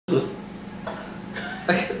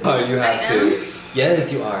Oh, you have to.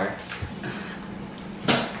 Yes, you are.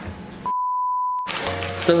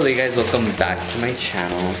 So hey guys, welcome back to my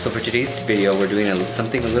channel. So for today's video, we're doing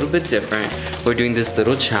something a little bit different. We're doing this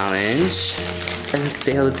little challenge. And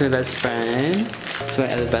say hello to my best friend. To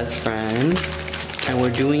my other best friend. And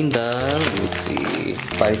we're doing the, let's see,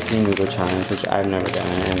 spicy noodle challenge, which I've never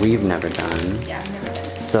done and we've never done. Yeah, I've never done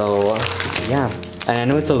it. So yeah, and I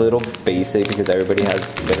know it's a little basic because everybody has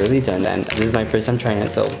literally done that. And this is my first time trying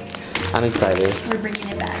it, so I'm excited. We're bringing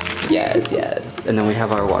it back. Yes, yes. And then we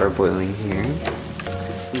have our water boiling here.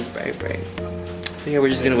 It's very bright. So yeah, we're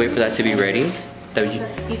just gonna wait for that to be ready.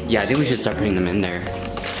 Yeah, I think we should start putting them in there.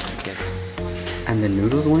 Yes. And the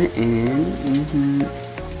noodles went in.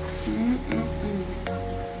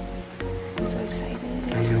 I'm so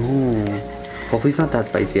excited. I know. Hopefully it's not that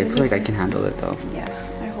spicy. I feel like I can handle it though. Yeah,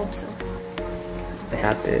 I hope so. I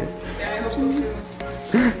got this. Yeah, I hope so too.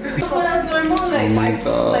 Normal, like, Oh my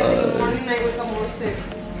god. Like in the morning, I wake up more sick.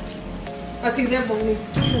 Así de bonito.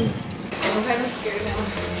 I'm kind of scared now.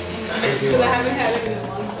 Because I haven't had it in a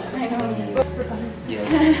long time. I know. Yes.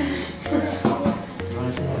 You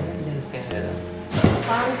wanna say hello? Yes, say hello.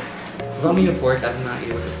 You want me to fork? I do not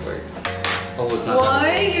eat with a fork. Oh, it's not. What?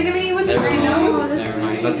 You're gonna eat with the Never spoon? mind. Never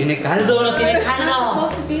mind. No tiene caldo, no tiene It's caldo.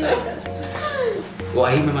 supposed to be like that. Well, I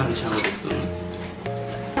eat my mom's channel with a spoon.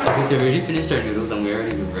 Okay, so we already finished our noodles and we're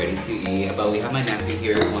already ready to eat. But we have my nephew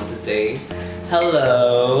here who wants to say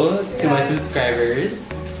hello to my subscribers.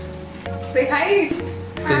 Say hi.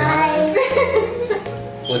 Say hi.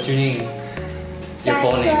 What's your name? Your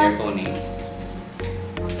full name, your full name.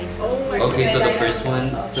 Oh my Okay, so God. the first one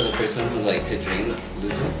who like to drink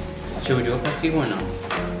loses. Should we do a castillo or no?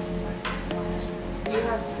 You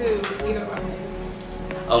have to eat around it.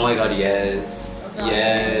 Oh my god, yes.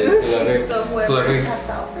 Yes. So whoever taps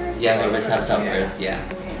out first? Yeah, whoever taps out first, yeah.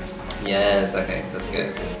 Yes, okay, that's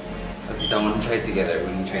good. Okay, so I want to try it together.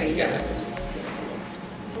 We're going to try it together.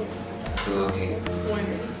 Ooh, okay.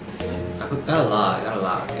 I got a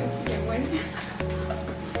lot, okay.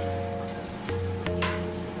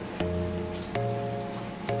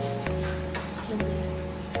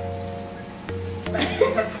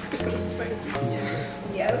 Yeah.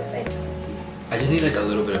 Yep. I just need like a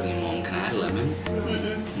little bit of limon. Can I add lemon?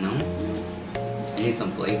 No? I need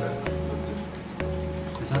some flavor.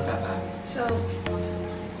 It's not that bad. So,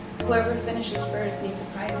 whoever finishes first needs a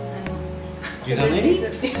prize then. You done ready?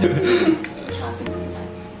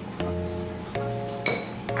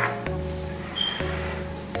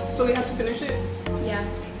 So we have to finish it? Yeah.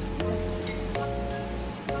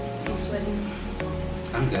 I'm sweating.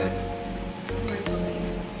 I'm good.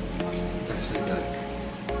 It's actually good.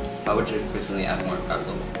 I would just personally add more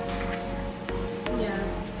caldo. Yeah.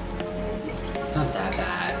 It's not that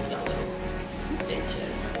bad, y'all little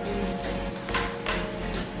bitches.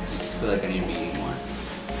 I just feel like I need to be eating more.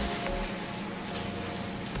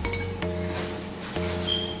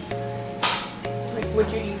 Like,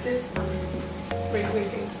 would you eat this? Wait.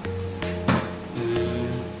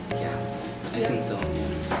 Yeah, I think so.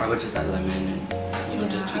 Or I would just add lemon and, you know,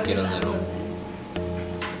 just tweak it a little.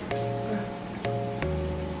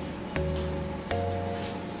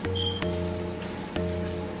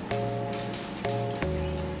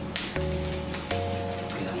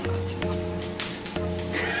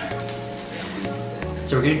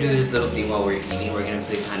 So we're gonna do this little thing while we're eating. We're gonna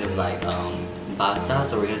play kind of like basta.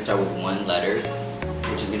 So we're gonna start with one letter,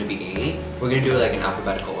 which is gonna be A. We're gonna do it like in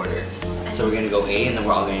alphabetical order. So we're gonna go A, and then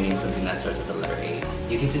we're all gonna name something that starts with the letter A.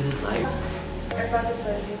 Do you think this is live?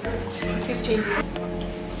 He's changing.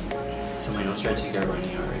 So my nose starts to get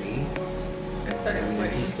runny already. I started I'm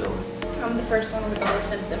sweating. still. I'm the first one with all the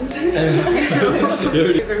symptoms. Is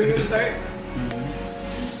everything gonna start?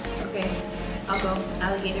 Okay, I'll go.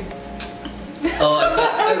 Alligator. Oh, I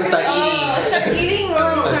thought start eating. Start eating.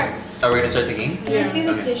 Oh, sorry. Are we gonna start the game? Can you see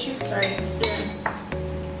the Okay. tissue? Sorry.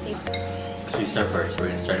 So you start first.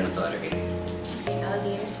 We're starting with the letter A.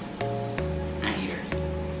 Alligator. An eater.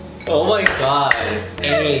 Oh my god.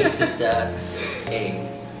 A, sister. A.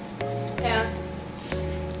 Yeah.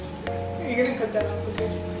 You're gonna cut that off, okay?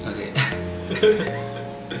 Okay.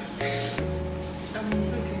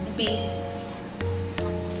 B.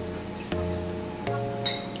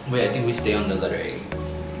 Wait, I think we stay on the letter A.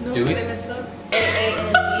 No, Do we? I messed up. A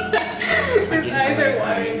and B. His eyes are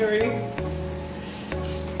watering already.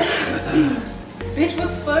 Bitch, what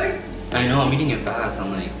the fuck? I know, I'm eating it fast.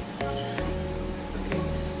 I'm like, okay.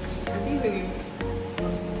 I think we need.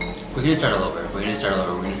 We're gonna start all over. We're gonna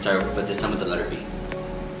start, but this time with the letter B.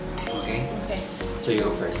 Okay? Okay. So you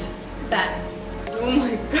go first. Bat. Oh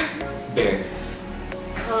my god. Bear.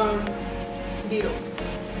 Beetle.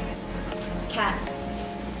 Cat.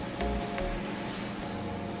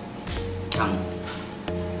 Chamo.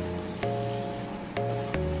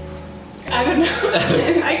 I don't know.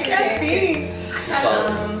 I can't think.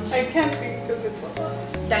 Well, I can't think because it's a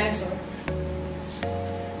lot. Dinosaur.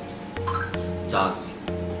 dog.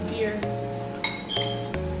 Deer.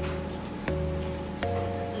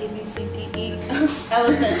 A, B, C, D, E.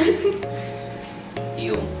 Elephant.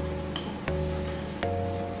 Eel.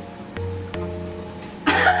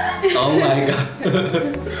 Oh my god.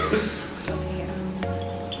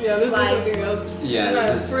 Okay, Yeah, this Fly. is something else. Yeah,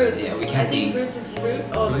 Yeah, this is fruits. Yeah, we I can't think think. fruits is easy. Fruits?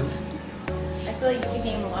 Oh, Fruits. I feel like you can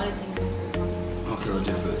name a lot of things. Okay, we'll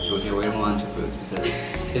do fruits. Okay, we're gonna move on to fruits because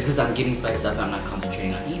it's because I'm getting spiced up and I'm not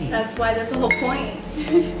concentrating on eating. That's why, that's the whole point.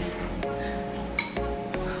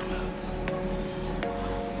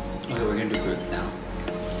 Okay, we're gonna do fruits now.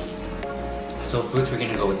 So fruits, we're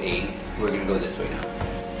gonna go with A. We're gonna go this way now.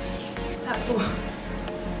 Apple.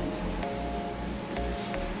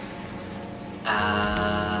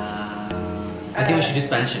 I think we should do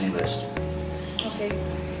Spanish and English. Okay.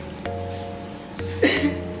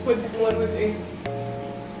 What's one with A?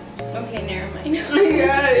 Okay, never mind. Yeah,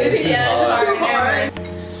 This is Yeah, hard. it's hard, never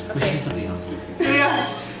mind. We should do something else. Yeah.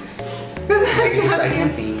 Because I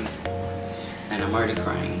can't think, and I'm already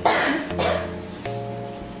crying.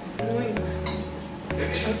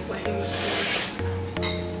 I'm sweating.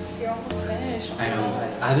 You're almost finished. I know.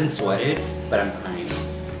 I haven't sweated, but I'm crying.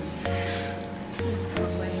 I'm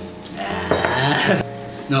sweating.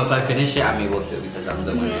 No, if I finish it, I'm able to because I'm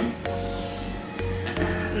the winner.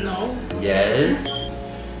 No. Yes.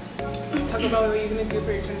 Talk about what you're gonna do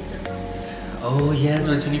for your 21st. Oh yes,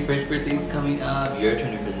 my 21st birthday is coming up. Your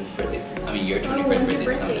 21st birthday is your 21st when's your birthday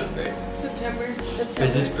is coming up birthday? first. September.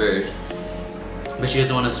 This is first. But she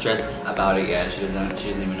doesn't want to stress about it yet. She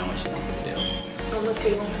doesn't even know what she wants to do. I'm gonna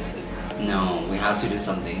stay home and sleep. No, we have to do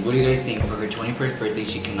something. What do you guys think? For her 21st birthday,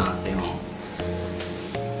 she cannot stay home.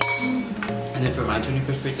 And then for my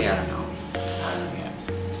 21st birthday, I don't know. I don't know yet.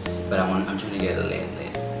 But I'm trying to get it lit.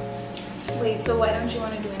 Wait, so why don't you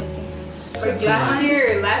want to do anything? Like last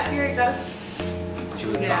year, that's She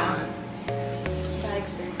was Yeah. gone. Bad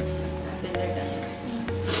experience. I've been there, done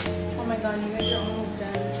that. Oh my god, you guys are almost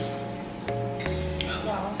done.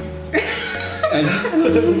 Wow. I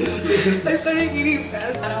know. I started eating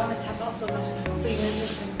fast. I don't want to tap out so bad. But you guys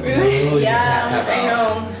are done. Really? Oh, you Yeah, can't tap I out.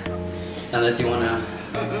 know. Unless you wanna,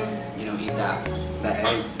 eat that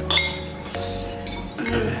egg.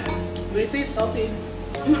 They say it's healthy.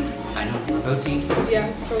 I know. Protein.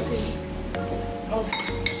 Yeah, protein. Oh.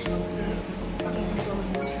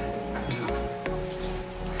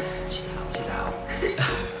 Chill out.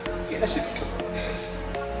 Yeah, shit.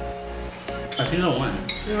 I think I won.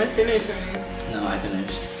 No, I finished already. No, I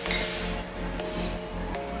finished.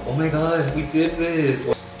 Oh my god, we did this.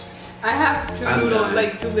 I have two I'm noodles, done.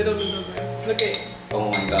 like 2 little noodles left. Look at Oh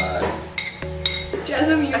my god.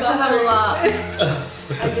 Jasmine, you I still have a lot.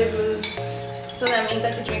 lot. I did lose. So that means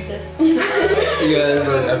I could drink this. Yes,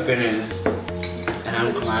 look, I finished. And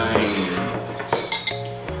I'm crying.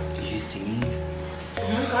 Did you see me? Oh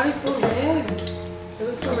my god, it's so red. It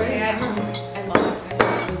looks so Okay, red. I lost.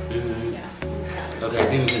 Mm-hmm. Yeah. Okay, I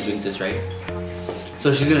think we can drink this, right?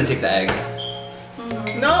 So she's gonna take the egg.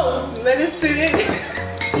 No, let it sit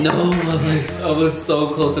in. No, I was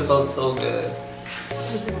so close. It felt so good.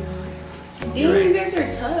 Damn, You're right. you guys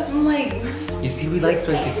are tough. I'm like, You see, we like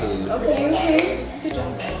spicy food. okay, okay. Good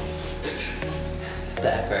job, guys. The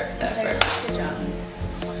effort, the Okay, effort. good job.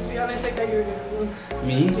 To be honest, I thought you were gonna lose.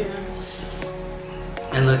 Me?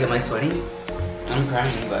 Yeah. And look, am I sweating? I'm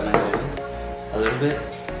crying, but am I sweating? A little bit?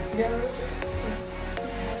 Yeah.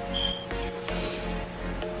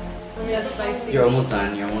 I mean, that's spicy. You're almost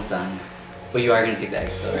done, you're almost done. But you are gonna take the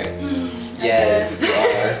egg still, right? I Yes,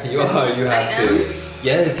 guess. you are. You are, you have I to.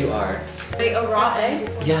 Yes, you are. Like a raw egg?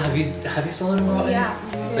 Yeah, have you swallowed a raw egg? Yeah.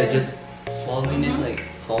 Like just swallowing it like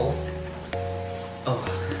whole? Oh.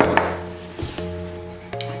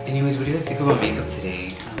 Anyways, what do you guys think about makeup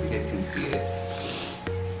today? I hope you guys can see it.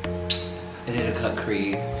 I did a cut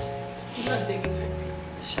crease. I'm not digging it.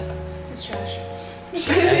 Shut up. It's trash.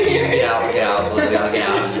 Get out, get out. Both of y'all get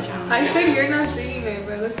out of the channel. I said you're not digging it,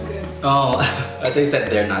 but it looks good. Oh, I thought you said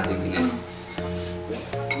they're not taking it.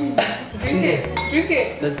 Drink it. Drink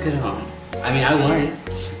it. That's good, huh? I mean, I won.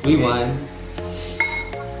 We won.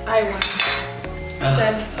 I won.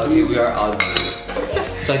 Okay, we are all done.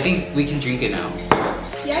 So I think we can drink it now.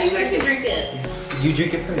 Yeah, you guys should drink it. You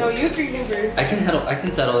drink it first. No, you drink it first. I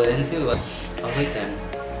can settle it in too. I'll wait then.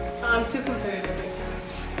 I'm too competitive.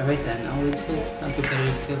 Alright then, I'll wait too. I'm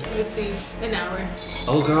competitive too. Let's see. An hour.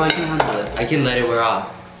 Oh girl, I can handle it. I can let it wear off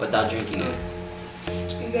without drinking it.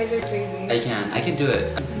 You guys are crazy. I can do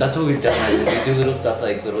it. That's what we've done. Like, we do little stuff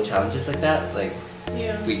like little challenges like that. Like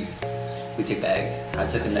Yeah. we take the egg. I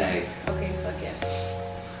took in the egg. Okay, fuck yeah.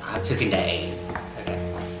 I took in the egg. Okay.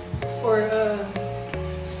 Or a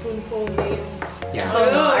spoonful of mayo. Yeah. Oh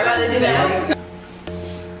no, I'd rather do that.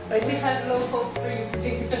 I think I had low hopes for you,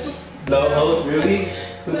 Virginia. Low hopes, really?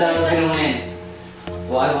 Who thought I was gonna win?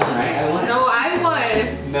 Well, I won, right? I won. No, I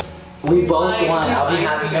won. No. We both Fine, won. I'll be fine,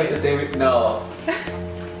 happy enough to say no.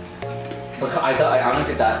 But I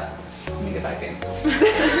honestly thought. Let me get back in.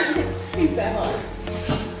 He said what?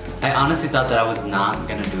 I honestly thought that I was not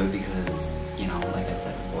gonna do it because, you know, like I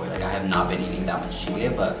said before, like I have not been eating that much chile,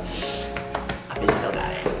 but I still got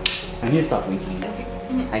it. I need to stop winking.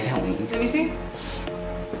 I can't wink. Let me see.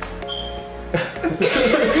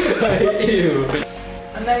 Ew.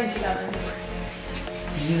 I'm not enchilada.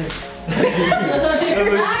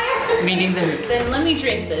 Me neither. Then let me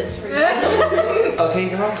drink this for you. Okay,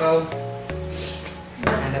 girl, go.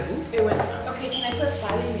 It went up. Okay, can I put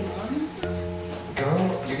sal y limon?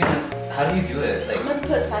 Girl, you're gonna. How do you do it? I'm Like gonna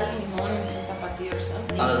put sal y limon in some tapatio or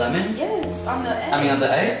something. on the lemon? Yes, on the egg. I mean on the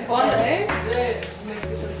egg? On the egg?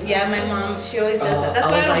 Yeah, my mom, she always does Oh, that. That's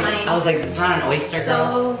why I don't mind. I was like, it's not an oyster,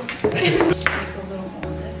 girl. So, like a little more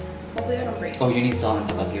on this. Hopefully I don't break. Oh, you need salt and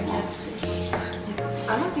tapatio, huh? Yes, please.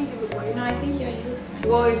 I don't think it would work. No, I think you would.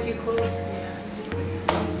 Well, if you close.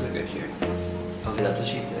 I'm good here. Okay, that's what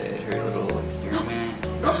she did. Her little experiment.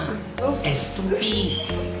 Oops. Estupid.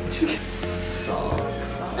 Salt.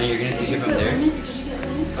 And you're gonna take it from Put there? lemon? Did you get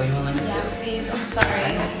lemon? Oh, you want lemon Yeah, too? please. I'm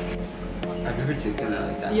sorry. I've never taken it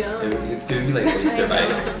like that. Yeah. It's giving me like oyster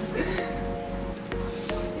vibes.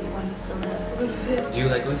 So you want to fill it up a little bit? Do you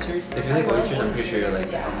like oysters? If you like I love oysters, I'm pretty sure you're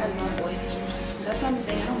like Yeah, that. I love oysters. That's what I'm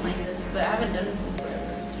saying. I don't like this, but I haven't done this in forever.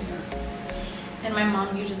 And my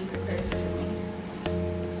mom usually prepares it for me.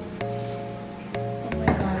 Oh my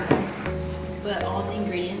god, guys. But all the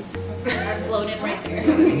ingredients are floating right Yeah,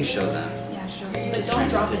 here. let me show them. Yeah, sure. But Just don't trying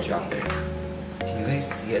not drop to it. drop it. Can you guys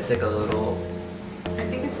see? It's like a little. I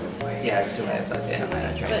think it's too white. Yeah, it's too high. But yeah, I'm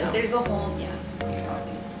gonna try it But now. there's a whole, yeah.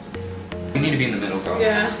 We need to be in the middle, girl.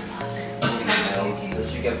 Yeah. In the middle. Okay.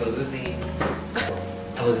 What you get for losing?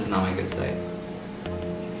 Oh, this is not my good side.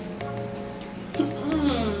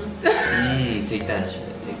 Mmm. Take that shit.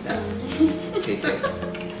 Take that. Taste it.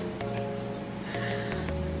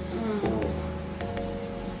 Ooh.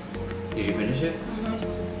 Did you finish it?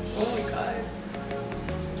 Oh my god.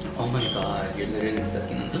 Oh my god, you're literally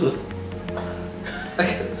sucking on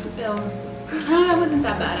It wasn't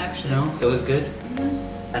that bad actually. No? It was good?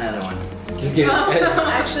 Another one. Just give it.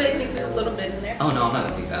 Actually, I think there's a little bit in there. Oh no, I'm not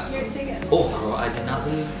gonna take that. Here, take it. Oh girl, I did not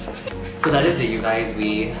lose. So that is it, you guys.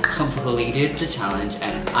 We completed the challenge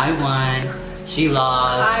and I won. She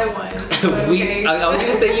lost. I won. But okay. I was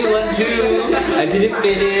gonna say you won too. I didn't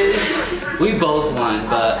finish. We both won,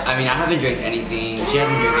 but I mean I haven't drank anything. She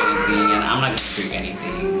hasn't drank anything, and I'm not gonna drink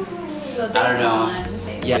anything. So I don't know.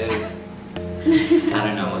 baby. Yeah. I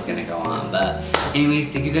don't know what's gonna go on, but anyways,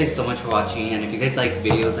 thank you guys so much for watching. And if you guys like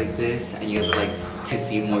videos like this and you guys would like to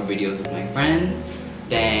see more videos with my friends,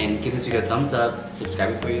 then give this video a thumbs up,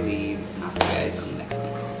 subscribe before you leave, and I'll see you guys on the next one.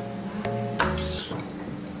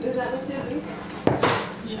 Is that what they do?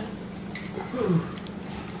 I'm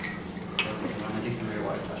gonna take some of your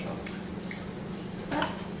water, Tasha.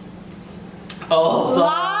 Oh!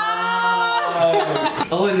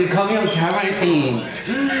 Oh, and it caught me on camera, I think.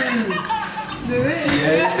 Did it?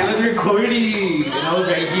 Yes, it was recording. And I was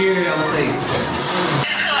right here. I was like,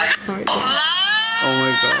 oh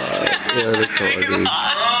my god. It was recording.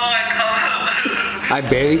 I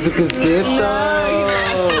barely took a sip though.